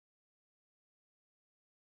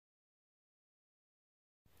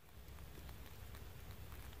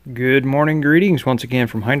Good morning, greetings once again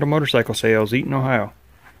from Heindel Motorcycle Sales, Eaton, Ohio.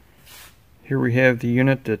 Here we have the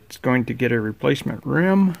unit that's going to get a replacement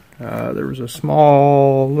rim. There was a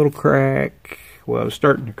small little crack, well, it was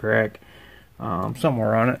starting to crack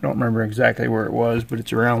somewhere on it. Don't remember exactly where it was, but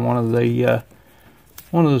it's around one of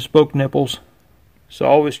the spoke nipples. So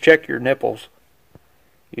always check your nipples.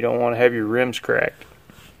 You don't want to have your rims cracked.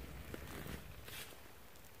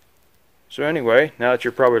 So anyway, now that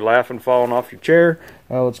you're probably laughing, falling off your chair,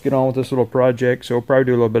 let's get on with this little project. So we'll probably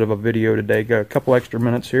do a little bit of a video today. Got a couple extra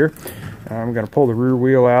minutes here. I'm going to pull the rear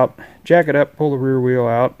wheel out, jack it up, pull the rear wheel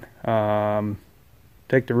out,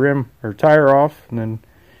 take the rim or tire off, and then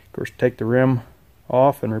of course take the rim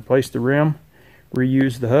off and replace the rim,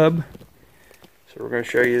 reuse the hub. So we're going to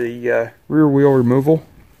show you the rear wheel removal.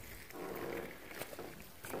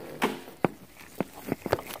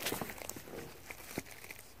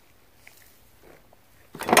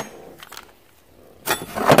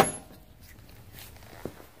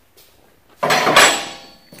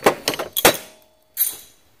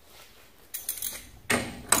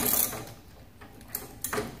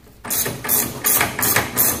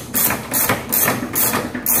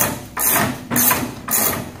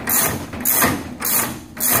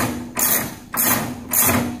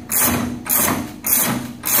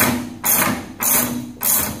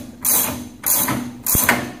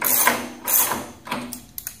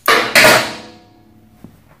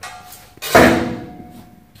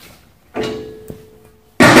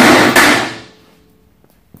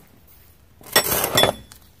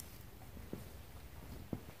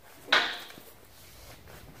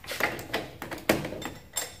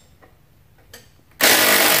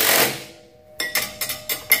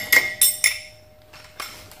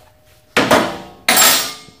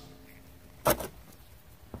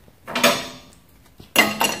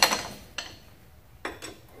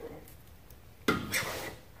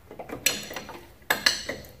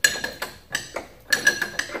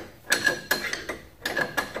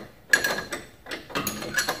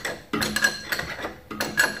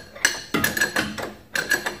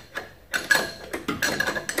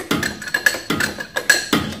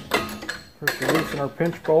 First we loosen our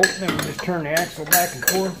pinch bolt, then we just turn the axle back and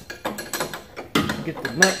forth. Get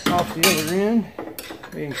the nut off the other end,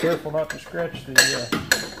 being careful not to scratch the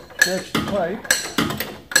pipe.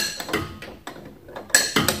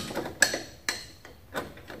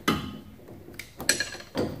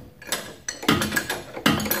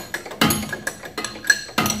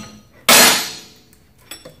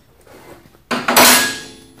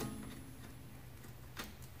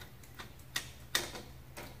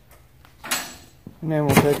 And then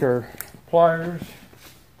we'll take our pliers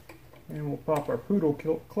and we'll pop our poodle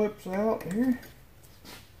clips out here,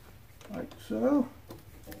 like so.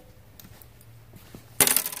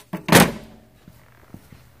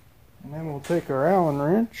 And then we'll take our Allen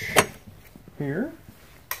wrench here,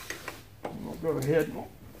 and we'll go ahead and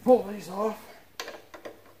pull these off.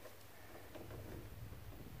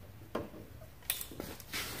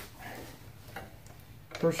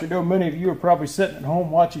 Of course, I know many of you are probably sitting at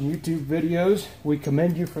home watching YouTube videos. We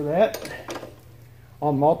commend you for that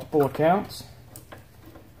on multiple accounts.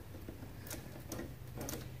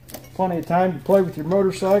 Plenty of time to play with your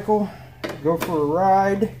motorcycle, go for a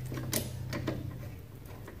ride.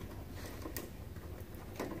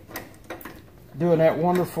 Doing that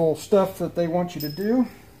wonderful stuff that they want you to do.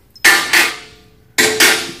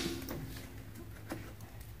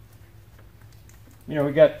 You know,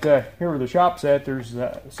 we got here where the shop's at, there's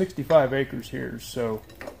 65 acres here, so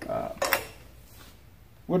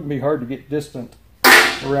wouldn't be hard to get distant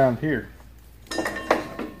around here.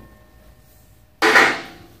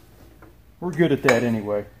 We're good at that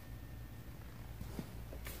anyway.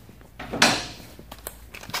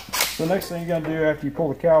 So the next thing you're going to do after you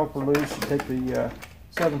pull the caliper loose, you take the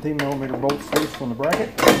 17mm bolts loose from the bracket.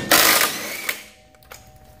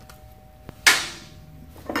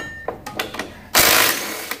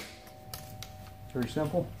 Very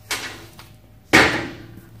simple.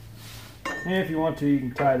 And if you want to, you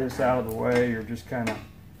can tie this out of the way or just kind of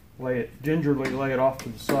gingerly lay it off to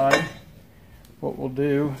the side. What we'll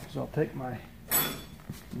do is I'll take my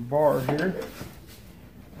bar here,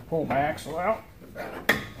 pull my axle out,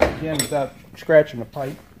 again without scratching the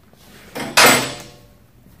pipe.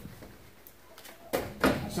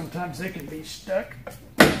 Sometimes they can be stuck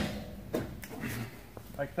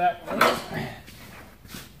like that one.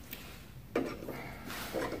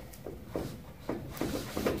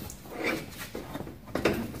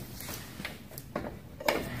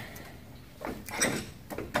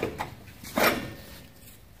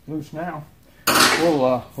 Loose now.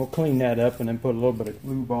 We'll clean that up and then put a little bit of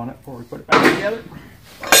lube on it before we put it back together.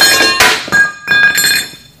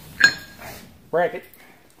 bracket.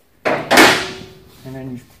 And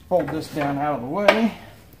then you fold this down out of the way,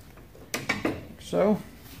 like so.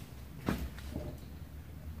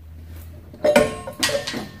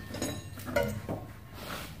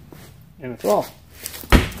 And it's off.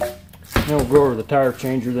 Then we'll go over the tire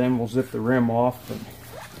changer, then we'll zip the rim off. But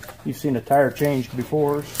you've seen a tire changed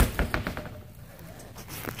before.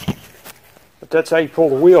 But that's how you pull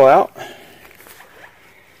the wheel out.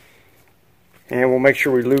 And we'll make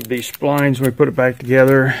sure we lube these splines when we put it back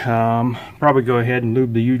together. Probably go ahead and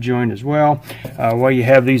lube the U-joint as well. While you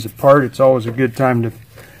have these apart, it's always a good time to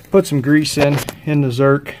put some grease in the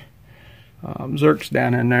Zerk. Zerk's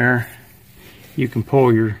down in there. You can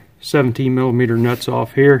pull your 17mm nuts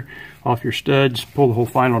off here, off your studs, pull the whole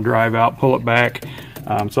final drive out, pull it back.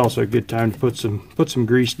 It's also a good time to put some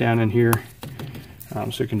grease down in here,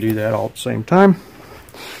 so you can do that all at the same time.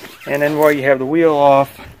 And then while you have the wheel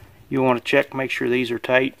off, you want to check, make sure these are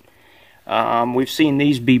tight. We've seen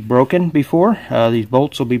these be broken before. These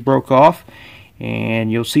bolts will be broke off,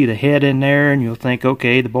 and you'll see the head in there, and you'll think,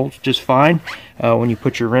 okay, the bolt's just fine. When you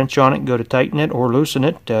put your wrench on it and go to tighten it or loosen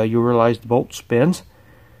it, you'll realize the bolt spins.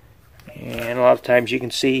 And a lot of times you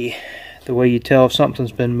can see the way you tell if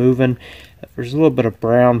something's been moving. There's a little bit of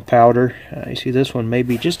brown powder. You see this one may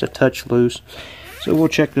be just a touch loose. So we'll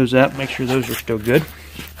check those out, make sure those are still good.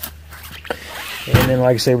 And then,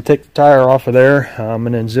 like I say, we'll take the tire off of there,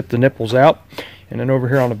 and then zip the nipples out. And then over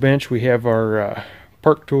here on the bench we have our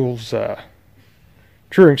Park Tools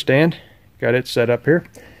truing stand. Got it set up here.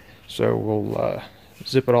 So we'll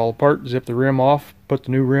zip it all apart, zip the rim off, put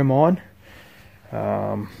the new rim on.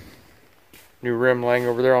 New rim laying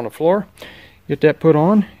over there on the floor. Get that put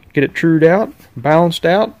on, get it trued out, balanced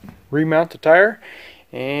out, remount the tire,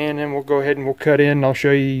 and then we'll go ahead and we'll cut in, and I'll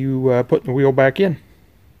show you putting the wheel back in.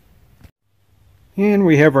 And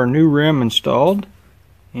we have our new rim installed,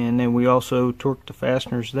 and then we also torqued the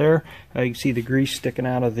fasteners there. You can see the grease sticking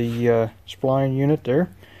out of the spline unit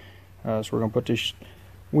there. So we're going to put this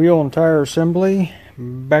wheel and tire assembly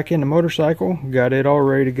back in the motorcycle. Got it all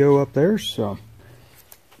ready to go up there. So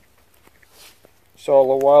saw a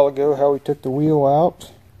little while ago how we took the wheel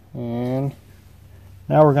out, and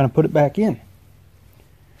now we're going to put it back in.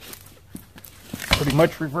 Pretty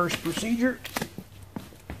much reverse procedure.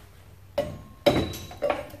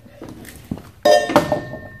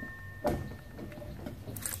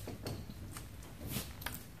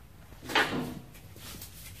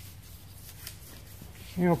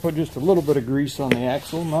 You know, put just a little bit of grease on the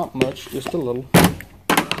axle, not much, just a little.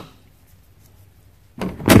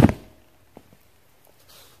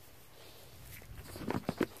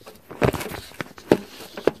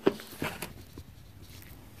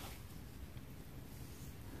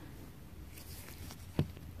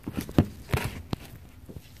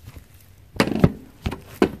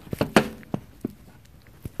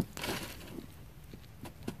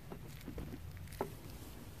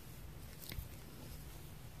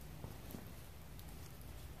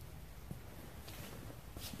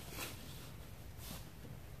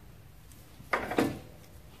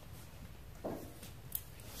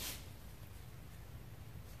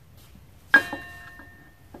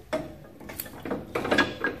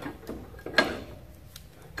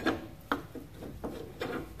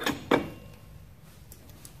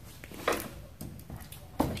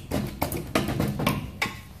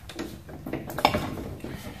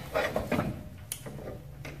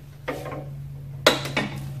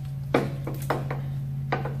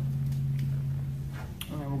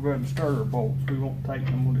 Go ahead and start our bolts. We won't tighten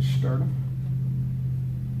them, we'll just start them.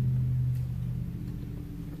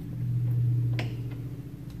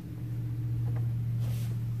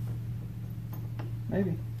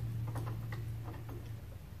 Maybe.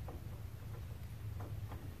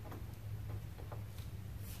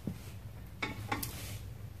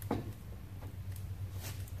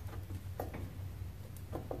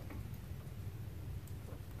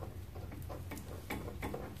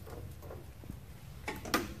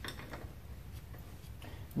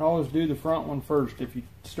 And always do the front one first. If you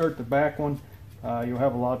start the back one, you'll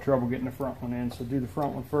have a lot of trouble getting the front one in. So do the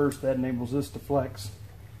front one first. That enables this to flex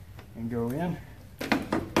and go in.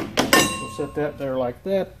 We'll set that there like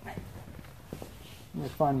that. Let me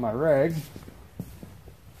find my rag.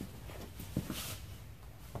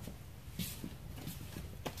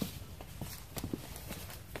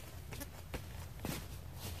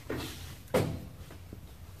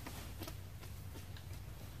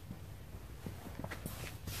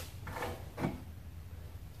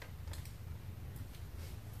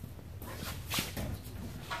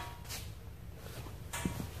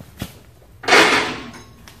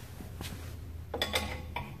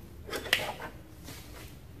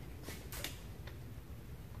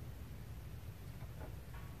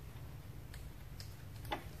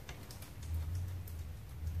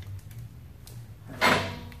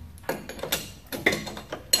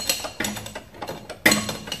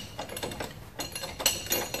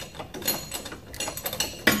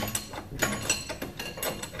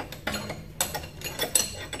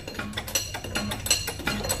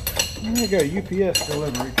 I got a UPS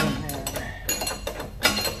delivery coming in.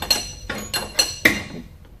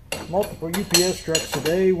 Multiple UPS trucks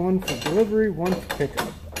today, one for delivery, one for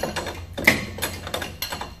pickup.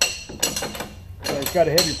 So it's got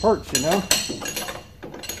to have your parts, you know.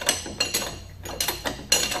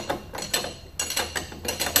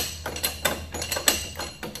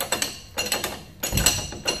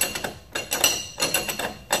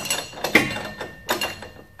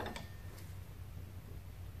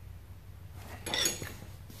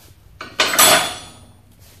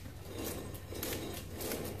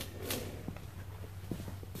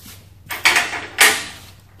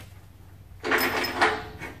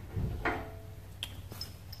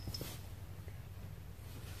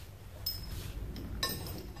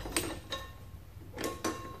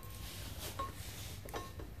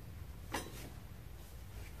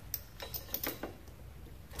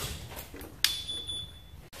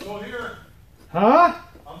 Still here. Huh?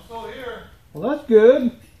 I'm still here. Well, that's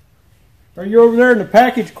good. Are you over there in the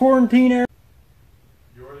package quarantine area?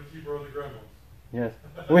 You are the keeper of the gremlins. Yes.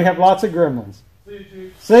 We have lots of gremlins. See you,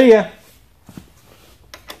 Chief. See ya.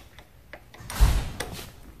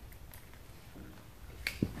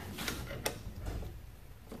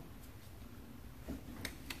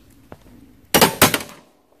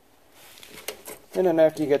 And then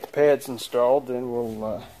after you get the pads installed, then we'll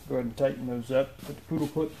go ahead and tighten those up, put the poodle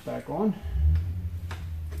clips back on.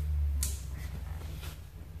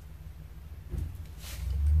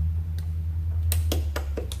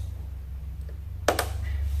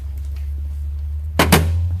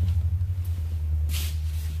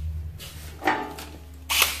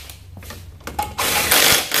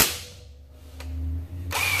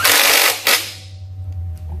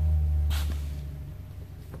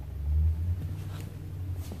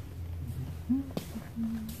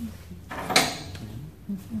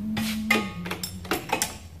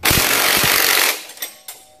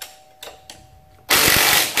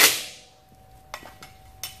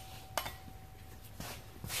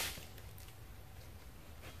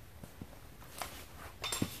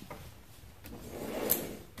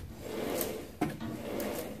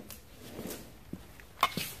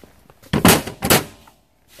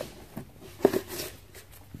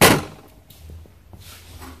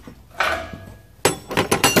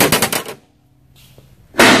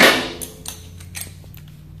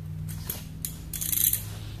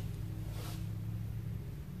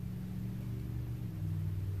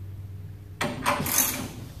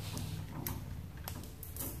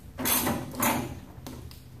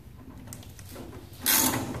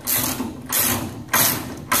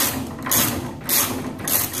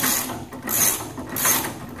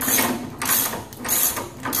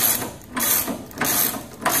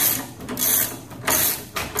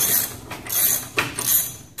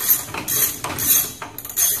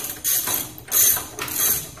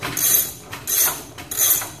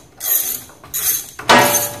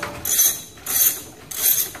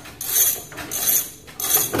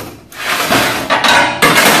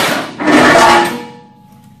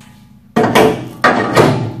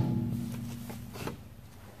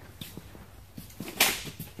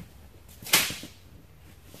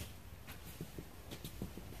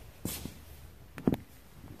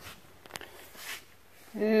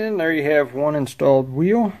 And there you have one installed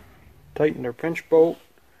wheel. Tightened our pinch bolt.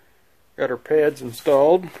 Got our pads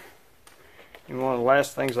installed. And one of the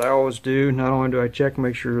last things I always do, not only do I check,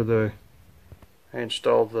 make sure I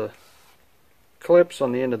install the clips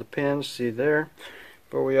on the end of the pins, see there,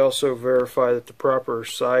 but we also verify that the proper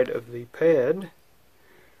side of the pad,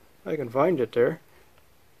 I can find it there,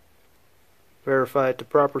 verify that the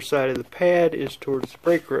proper side of the pad is towards the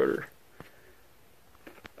brake rotor.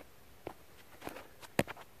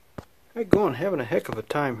 I'm going having a heck of a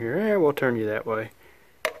time here. We'll turn you that way.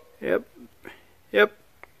 Yep.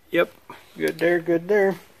 Good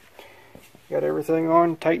there. Got everything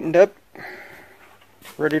on, tightened up,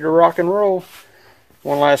 ready to rock and roll.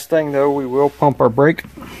 One last thing though, we will pump our brake.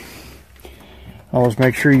 Always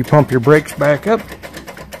make sure you pump your brakes back up.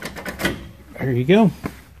 There you go.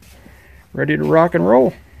 Ready to rock and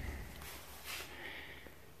roll.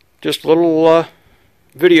 Just a little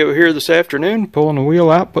video here this afternoon, pulling the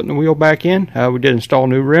wheel out, putting the wheel back in. We did install a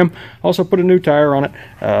new rim, also put a new tire on it.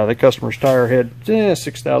 The customer's tire had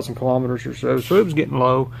 6,000 kilometers or so, so it was getting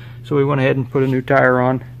low, so we went ahead and put a new tire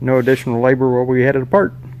on. No additional labor while we had it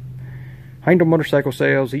apart. Heindel Motorcycle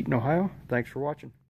Sales, Eaton, Ohio. Thanks for watching.